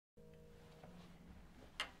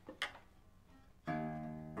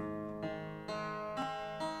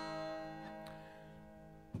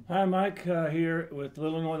Hi, Mike here with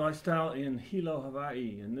Lilinoe Lifestyle in Hilo,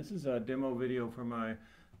 Hawaii, and this is a demo video for my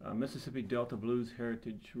Mississippi Delta Blues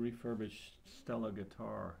Heritage Refurbished Stella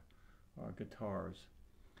guitars.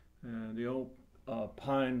 And the old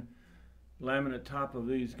pine laminate top of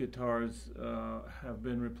these guitars have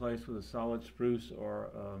been replaced with a solid spruce or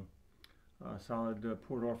a solid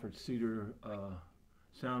Port Orford cedar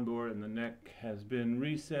soundboard, and the neck has been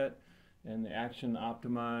reset and the action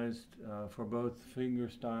optimized for both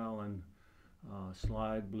fingerstyle and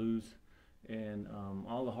slide blues, and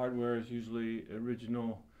all the hardware is usually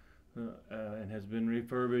original and has been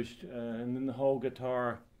refurbished, and then the whole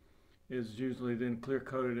guitar is usually then clear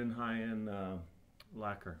coated in high-end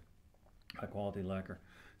lacquer, high quality lacquer.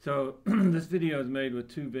 So this video is made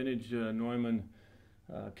with two vintage Neumann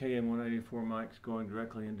KM184 mics going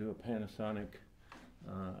directly into a Panasonic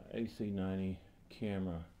AC90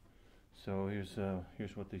 camera. So here's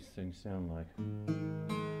what these things sound like.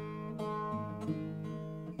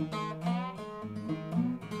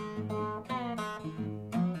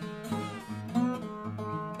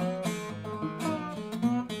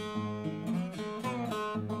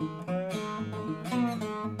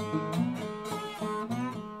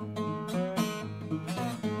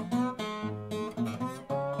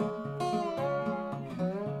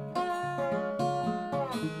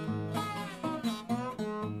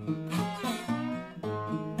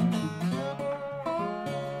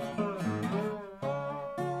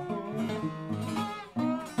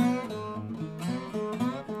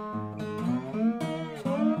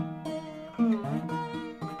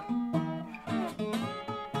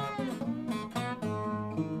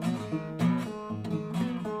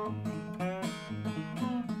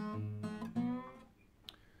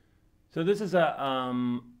 So this is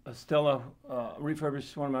a Stella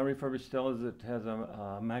refurbished, one of my refurbished Stellas that has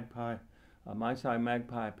a Magpie, a MySci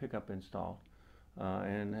Magpie pickup installed,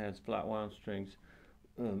 and has flat wound strings.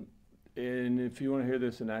 And if you want to hear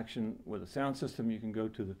this in action with a sound system, you can go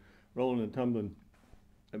to the Rolling and Tumbling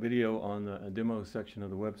video on the demo section of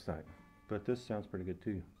the website. But this sounds pretty good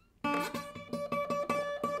too.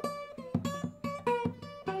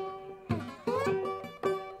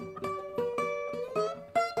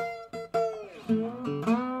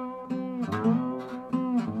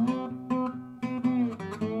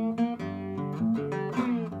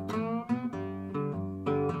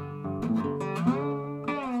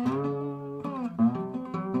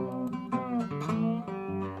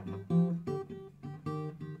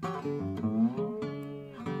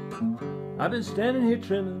 I've been standing here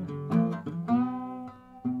trimming,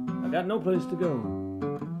 I got no place to go.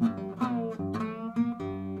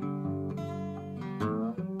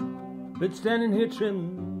 Been standing here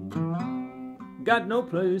trimming, got no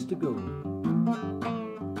place to go.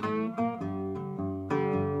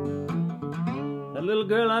 That little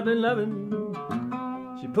girl I've been loving,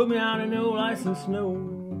 she put me out in the old ice and snow.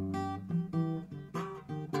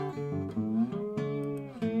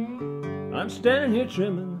 I'm standing here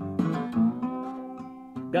trimming,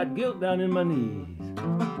 got guilt down in my knees.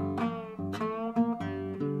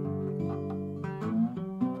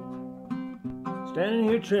 Standing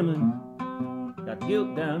here trimming, got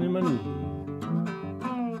guilt down in my knees.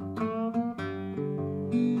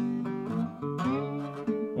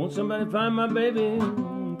 Won't somebody find my baby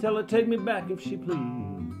and tell her take me back if she please?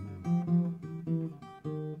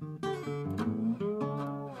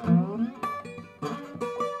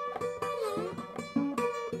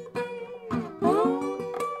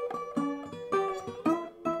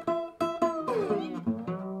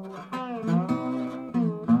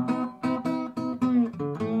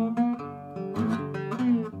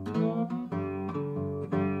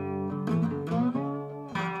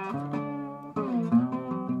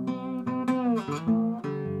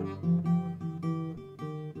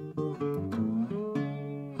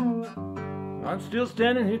 I'm still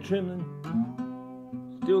standing here trimming,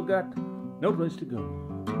 still got no place to go.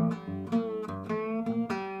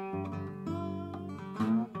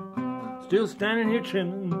 Still standing here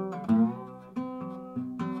trimming,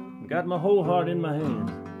 got my whole heart in my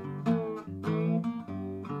hands.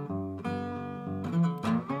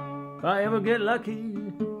 If I ever get lucky,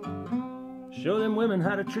 show them women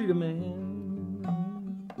how to treat a man.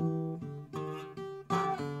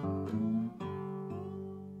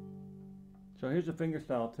 So here's a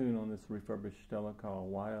fingerstyle tune on this refurbished Stella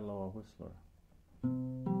called Waialoa Whistler.